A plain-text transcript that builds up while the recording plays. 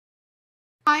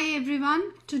Hi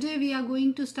everyone, today we are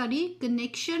going to study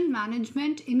connection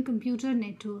management in computer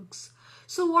networks.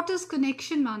 So what is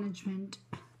connection management?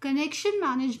 Connection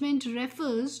management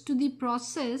refers to the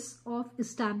process of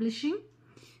establishing,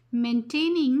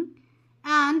 maintaining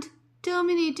and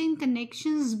terminating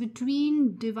connections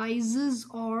between devices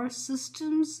or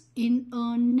systems in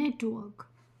a network.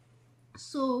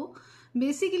 So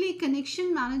basically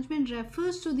connection management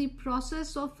refers to the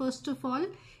process of, first of all,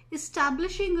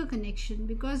 establishing a connection,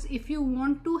 because if you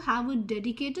want to have a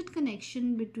dedicated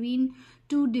connection between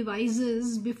two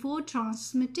devices before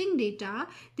transmitting data,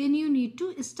 then you need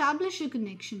to establish a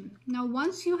connection. Now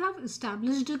once you have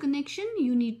established a connection,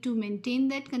 you need to maintain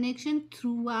that connection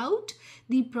throughout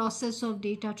the process of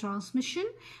data transmission,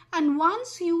 and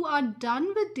once you are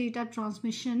done with data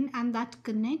transmission and that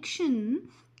connection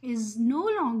is no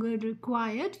longer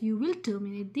required, you will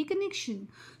terminate the connection.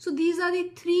 So these are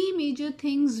the three major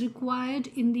things required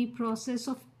in the process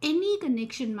of any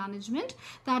connection management,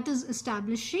 that is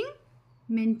establishing,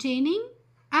 maintaining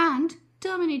and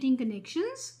terminating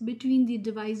connections between the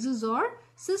devices or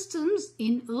systems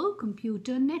in a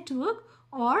computer network,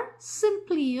 or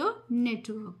simply a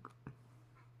network.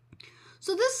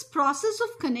 So this process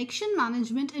of connection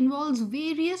management involves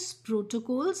various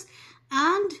protocols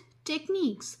and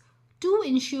techniques to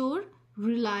ensure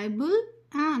reliable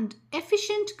and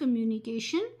efficient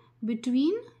communication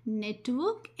between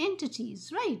network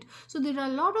entities, right? So there are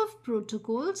a lot of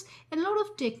protocols and a lot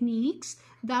of techniques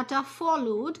that are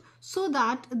followed so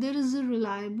that there is a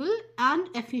reliable and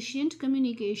efficient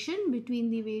communication between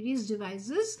the various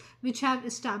devices which have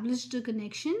established a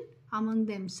connection among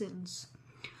themselves.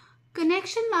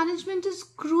 Connection management is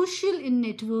crucial in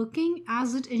networking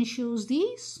as it ensures the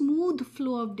smooth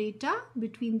flow of data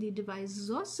between the devices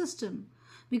or system.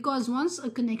 Because once a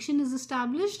connection is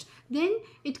established, then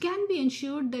it can be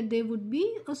ensured that there would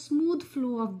be a smooth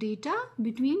flow of data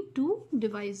between two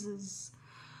devices.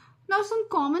 Now, some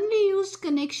commonly used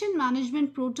connection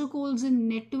management protocols in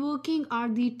networking are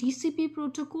the TCP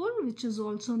protocol, which is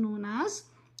also known as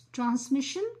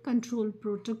Transmission Control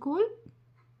Protocol.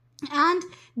 And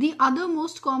the other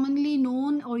most commonly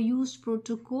known or used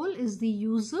protocol is the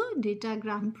User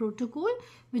Datagram Protocol,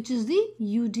 which is the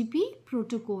UDP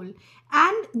protocol.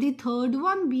 And the third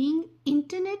one being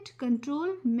Internet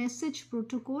Control Message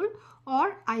Protocol,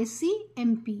 or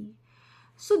ICMP.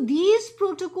 So these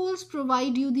protocols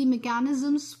provide you the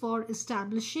mechanisms for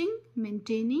establishing,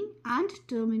 maintaining and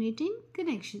terminating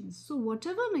connections. So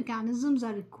whatever mechanisms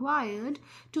are required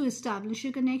to establish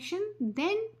a connection,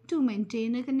 then to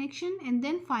maintain a connection, and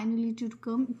then finally to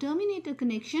terminate a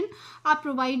connection are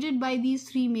provided by these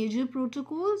three major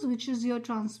protocols, which is your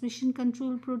Transmission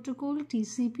Control Protocol,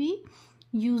 TCP,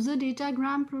 User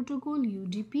Datagram Protocol,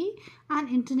 UDP, and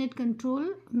Internet Control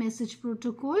Message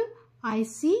Protocol,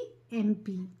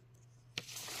 ICMP.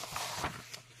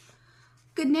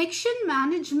 Connection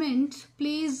management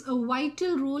plays a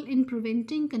vital role in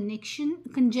preventing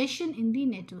congestion in the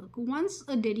network. Once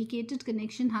a dedicated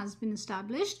connection has been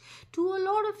established, to a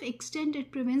lot of extent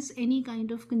it prevents any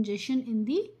kind of congestion in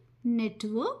the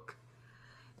network,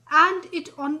 and it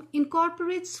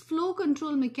incorporates flow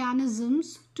control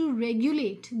mechanisms to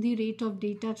regulate the rate of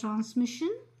data transmission,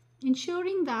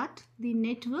 ensuring that the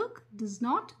network does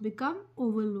not become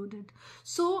overloaded.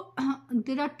 So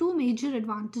there are two major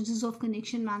advantages of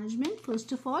connection management.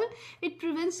 First of all, it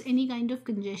prevents any kind of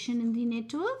congestion in the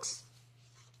networks.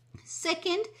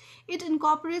 Second, it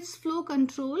incorporates flow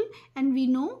control, and we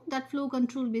know that flow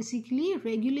control basically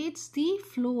regulates the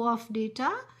flow of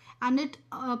data, and it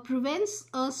prevents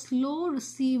a slow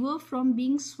receiver from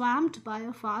being swamped by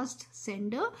a fast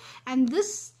sender, and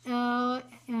this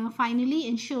finally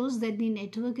ensures that the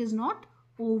network is not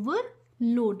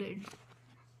overloaded.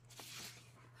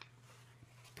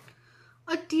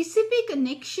 A TCP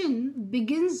connection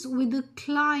begins with the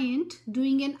client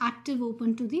doing an active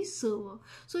open to the server.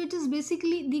 So it is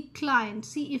basically the client.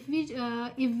 See, if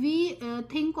we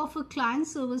think of a client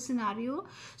server scenario,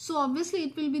 so obviously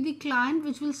it will be the client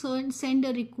which will send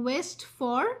a request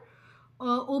for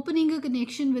opening a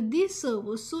connection with the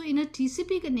server. So in a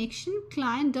TCP connection,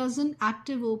 client does an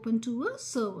active open to a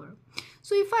server.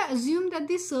 So if I assume that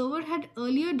the server had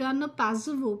earlier done a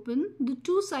passive open, the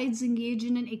two sides engage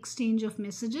in an exchange of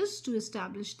messages to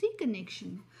establish the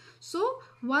connection. So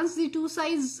once the two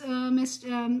sides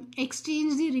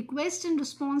exchange the request and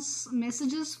response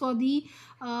messages for the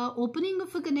opening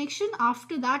of a connection,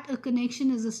 after that a connection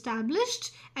is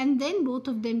established, and then both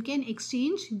of them can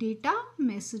exchange data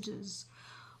messages.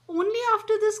 Only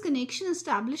after this connection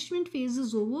establishment phase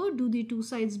is over do the two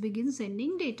sides begin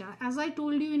sending data. As I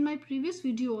told you in my previous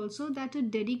video also, that a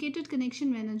dedicated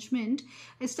connection management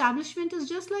establishment is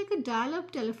just like a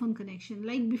dial-up telephone connection.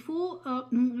 Like before,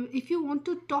 if you want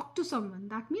to talk to someone,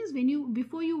 that means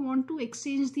before you want to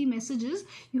exchange the messages,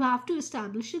 you have to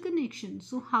establish a connection.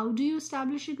 So how do you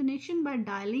establish a connection? By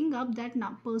dialing up that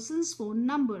person's phone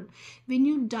number. When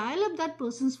you dial up that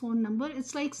person's phone number,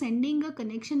 it's like sending a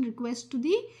connection request to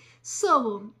the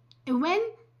server. When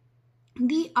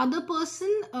the other person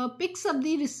picks up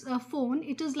the phone,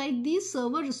 it is like the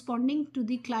server responding to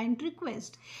the client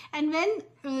request. And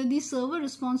when the server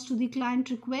responds to the client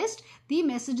request, the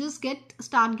messages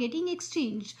start getting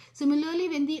exchanged. Similarly,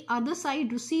 when the other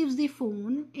side receives the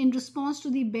phone in response to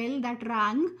the bell that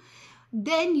rang,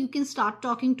 then you can start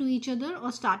talking to each other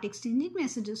or start exchanging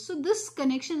messages. So this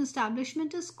connection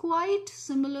establishment is quite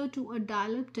similar to a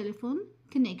dial-up telephone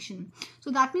connection.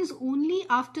 So that means only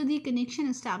after the connection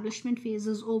establishment phase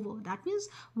is over. That means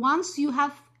once you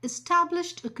have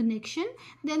established a connection,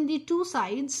 then the two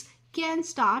sides can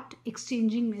start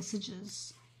exchanging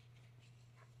messages.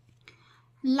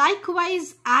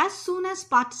 Likewise, as soon as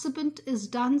participant is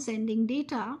done sending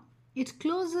data, it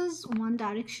closes one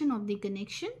direction of the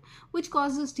connection, which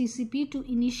causes TCP to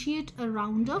initiate a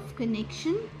round of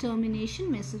connection termination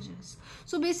messages.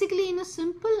 So basically, in a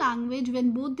simple language,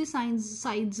 when both the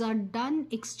sides are done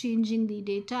exchanging the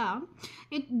data,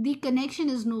 the connection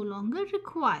is no longer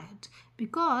required,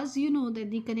 because you know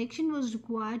that the connection was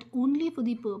required only for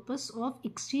the purpose of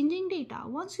exchanging data.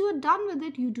 Once you are done with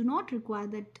it, you do not require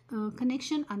that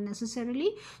connection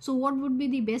unnecessarily. So what would be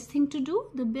the best thing to do?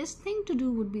 The best thing to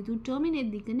do would be to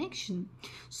terminate the connection.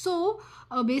 So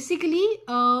basically,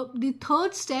 the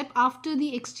third step after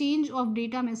the exchange of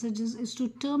data messages is to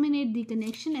terminate the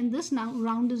connection, and this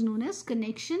round is known as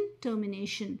connection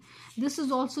termination. This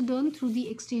is also done through the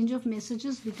exchange of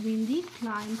messages between the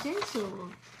client and server.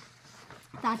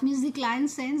 That means the client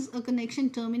sends a connection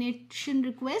termination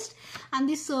request and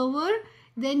the server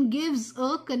then gives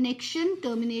a connection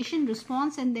termination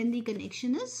response, and then the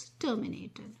connection is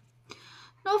terminated.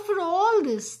 Now for all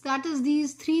this, that is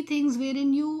these three things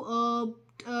wherein you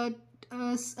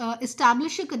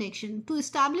establish a connection. To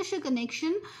establish a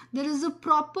connection, there is a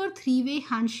proper three-way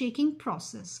handshaking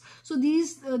process. So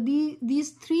these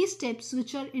three steps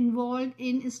which are involved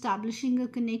in establishing a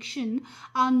connection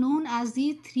are known as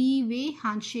the three-way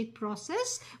handshake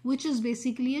process, which is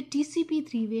basically a TCP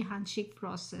three-way handshake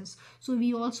process. So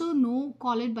we also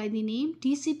call it by the name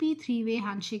TCP three-way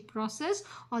handshake process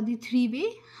or the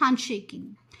three-way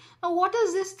handshaking. Now what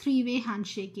is this three-way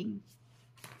handshaking?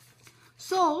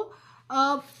 So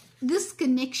this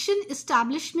connection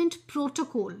establishment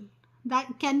protocol that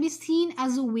can be seen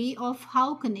as a way of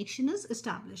how connection is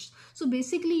established. So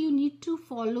basically you need to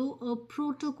follow a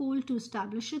protocol to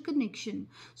establish a connection.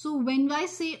 So when I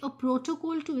say a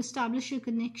protocol to establish a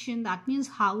connection, that means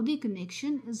how the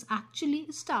connection is actually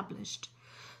established.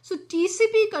 So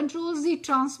TCP controls the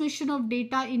transmission of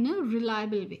data in a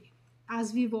reliable way.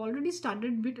 As we've already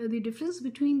studied, the difference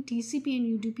between TCP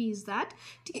and UDP is that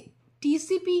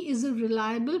TCP is a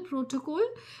reliable protocol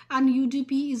and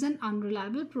UDP is an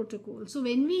unreliable protocol. So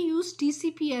when we use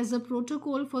TCP as a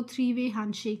protocol for three-way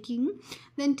handshaking,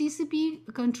 then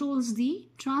TCP controls the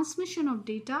transmission of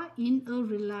data in a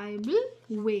reliable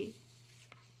way.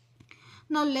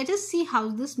 Now let us see how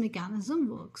this mechanism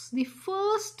works. The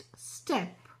first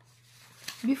step,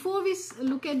 before we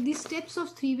look at the steps of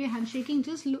three-way handshaking,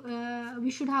 we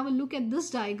should have a look at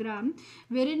this diagram,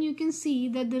 wherein you can see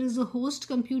that there is a host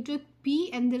computer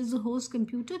P and there is a host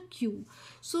computer Q.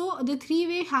 So the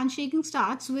three-way handshaking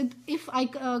starts with, if I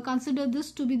consider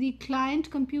this to be the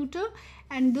client computer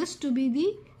and this to be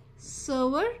the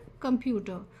server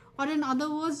computer. Or in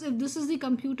other words, if this is the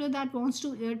computer that wants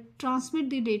to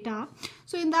transmit the data,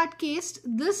 so in that case,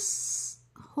 this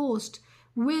host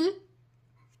will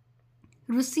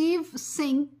receive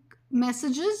sync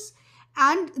messages,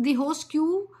 and the host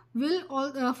Q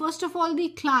will, first of all, the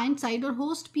client side or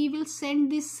host P will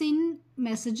send the SYN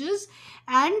messages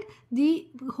and the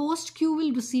host Q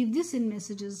will receive the SYN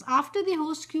messages. After the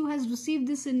host Q has received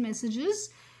the SYN messages,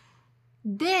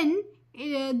 then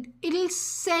it will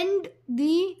send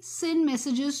the SYN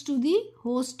messages to the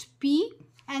host P,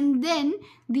 and then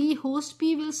the host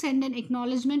P will send an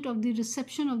acknowledgement of the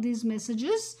reception of these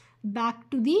messages back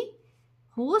to the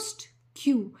host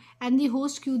Q, and the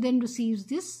host Q then receives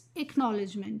this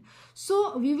acknowledgement.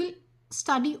 So we will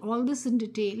study all this in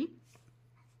detail.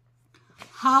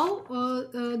 how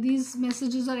these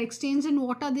messages are exchanged and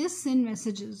what are these SYN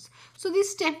messages. So the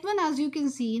step 1, as you can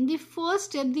see, in the first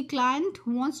step, the client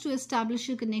wants to establish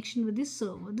a connection with the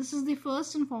server. This is the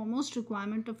first and foremost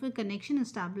requirement of a connection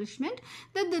establishment,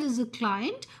 that there is a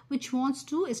client which wants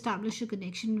to establish a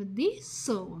connection with the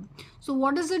server. So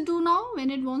what does it do now when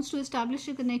it wants to establish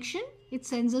a connection? It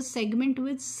sends a segment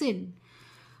with SYN.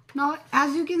 Now,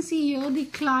 as you can see here, the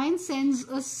client sends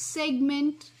a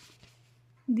segment.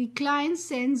 The client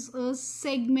sends a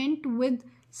segment with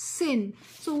SYN.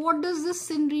 So what does this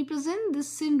SYN represent? This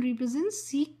SYN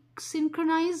represents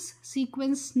synchronized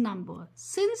sequence number.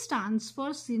 SYN stands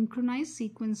for synchronized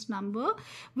sequence number,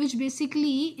 which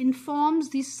basically informs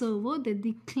the server that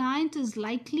the client is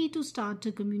likely to start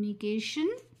a communication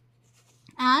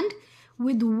and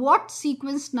with what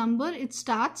sequence number it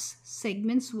starts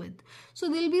segments with. So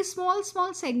there will be small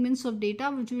segments of data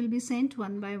which will be sent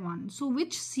one by one. So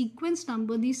which sequence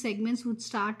number these segments would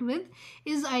start with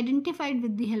is identified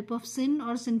with the help of SYN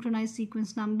or synchronized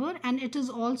sequence number, and it is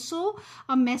also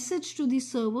a message to the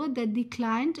server that the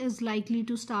client is likely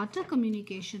to start a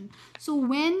communication. So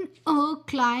when a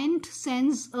client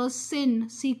sends a SYN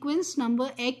sequence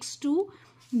number X to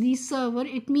the server,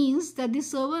 it means that the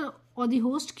server or the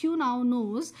host Q now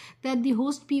knows that the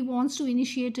host P wants to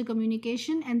initiate a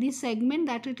communication, and the segment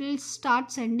that it will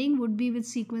start sending would be with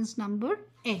sequence number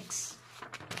X.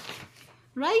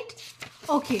 Right?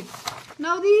 Okay.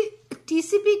 Now the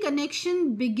TCP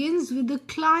connection begins with the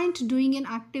client doing an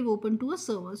active open to a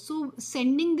server. So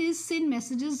sending these SYN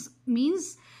messages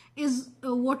is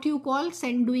what you call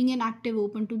doing an active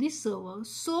open to the server.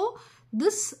 So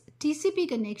this TCP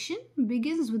connection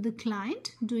begins with the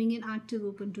client doing an active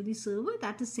open to the server,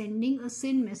 that is sending a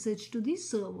SYN message to the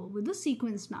server with the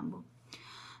sequence number.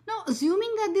 Now,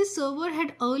 assuming that the server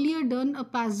had earlier done a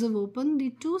passive open, the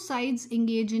two sides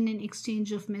engage in an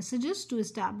exchange of messages to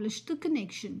establish the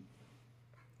connection.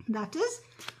 That is,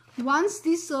 once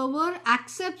the server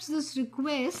accepts this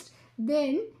request,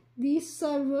 then the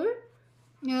server,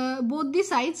 both the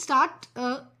sides start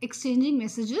exchanging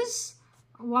messages.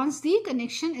 Once the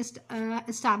connection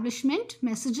establishment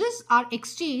messages are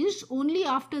exchanged, only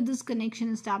after this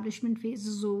connection establishment phase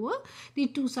is over, the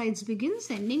two sides begin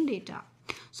sending data.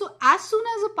 So as soon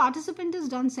as a participant is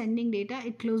done sending data,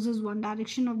 it closes one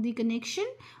direction of the connection,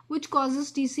 which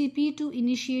causes TCP to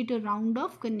initiate a round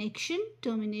of connection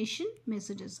termination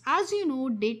messages. As you know,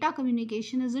 data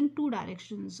communication is in two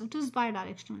directions. It is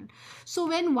bidirectional. So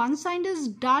when one side is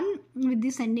done with the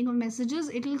sending of messages,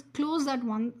 it will close that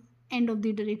one end of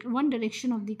the one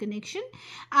direction of the connection,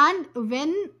 and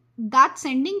when that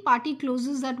sending party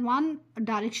closes that one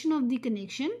direction of the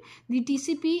connection, the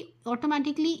TCP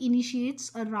automatically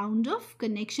initiates a round of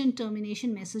connection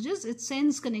termination messages. It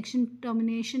sends connection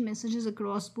termination messages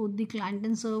across both the client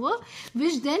and server,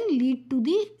 which then lead to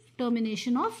the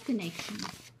termination of connection.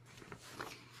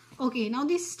 Okay, now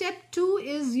the step 2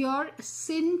 is your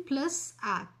SYN plus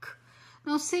ACK.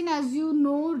 Now SYN, as you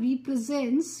know,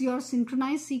 represents your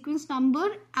synchronized sequence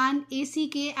number, and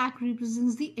ACK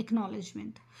represents the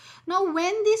acknowledgement. Now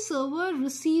when the server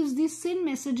receives the SYN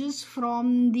messages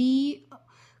from the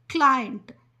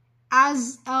client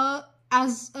as a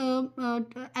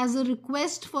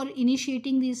request for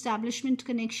initiating the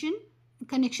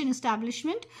connection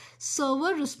establishment,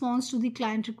 server responds to the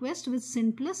client request with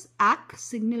SYN plus ACK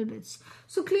signal bits.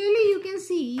 So clearly you can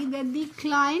see that the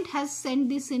client has sent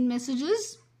the SYN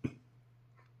messages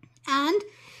and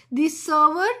the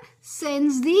server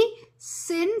sends the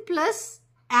SYN plus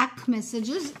ACK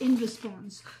messages in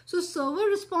response. So server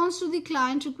responds to the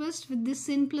client request with the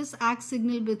SYN plus ACK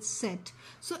signal bits set.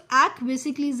 So ACK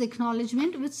basically is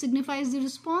acknowledgement, which signifies the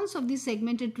response of the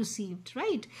segment it received,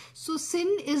 right? So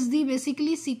SYN is the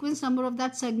basically sequence number of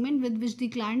that segment with which the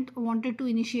client wanted to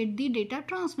initiate the data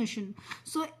transmission.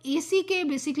 So ACK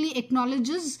basically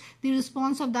acknowledges the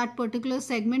response of that particular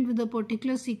segment with the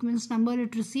particular sequence number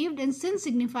it received, and SYN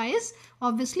signifies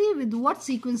obviously with what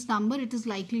sequence number it is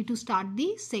likely to start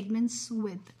the segments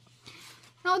with.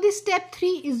 Now the step 3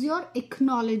 is your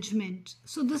acknowledgement.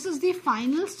 So this is the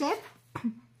final step.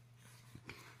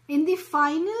 In the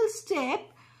final step,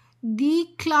 the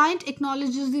client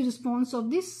acknowledges the response of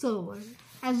the server.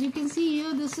 As you can see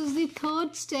here, this is the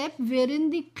third step wherein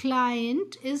the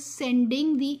client is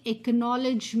sending the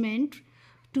acknowledgement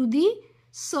to the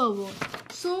server.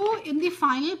 So in the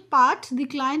final part, the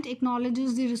client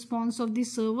acknowledges the response of the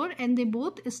server and they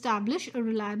both establish a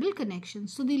reliable connection.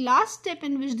 So the last step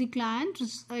in which the client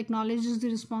acknowledges the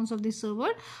response of the server,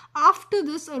 after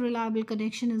this a reliable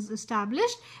connection is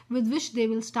established with which they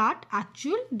will start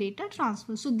actual data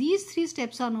transfer. So these three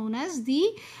steps are known as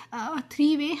the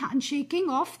three-way handshaking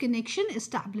of connection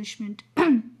establishment.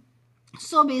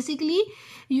 So basically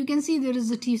you can see there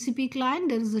is a TCP client,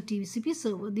 there is a TCP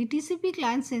server. The TCP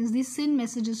client sends the SYN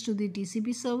messages to the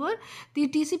TCP server. The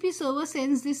TCP server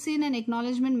sends the SYN and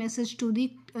acknowledgement message to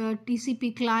the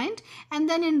TCP client, and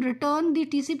then in return the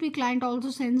TCP client also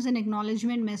sends an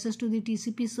acknowledgement message to the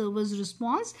TCP server's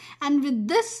response, and with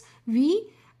this we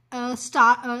are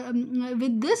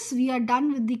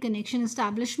done with the connection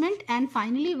establishment. And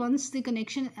finally, once the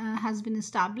connection has been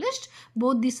established,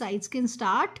 both the sides can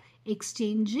start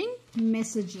exchanging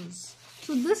messages.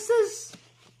 So this is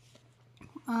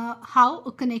how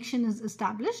a connection is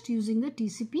established using the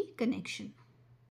TCP connection.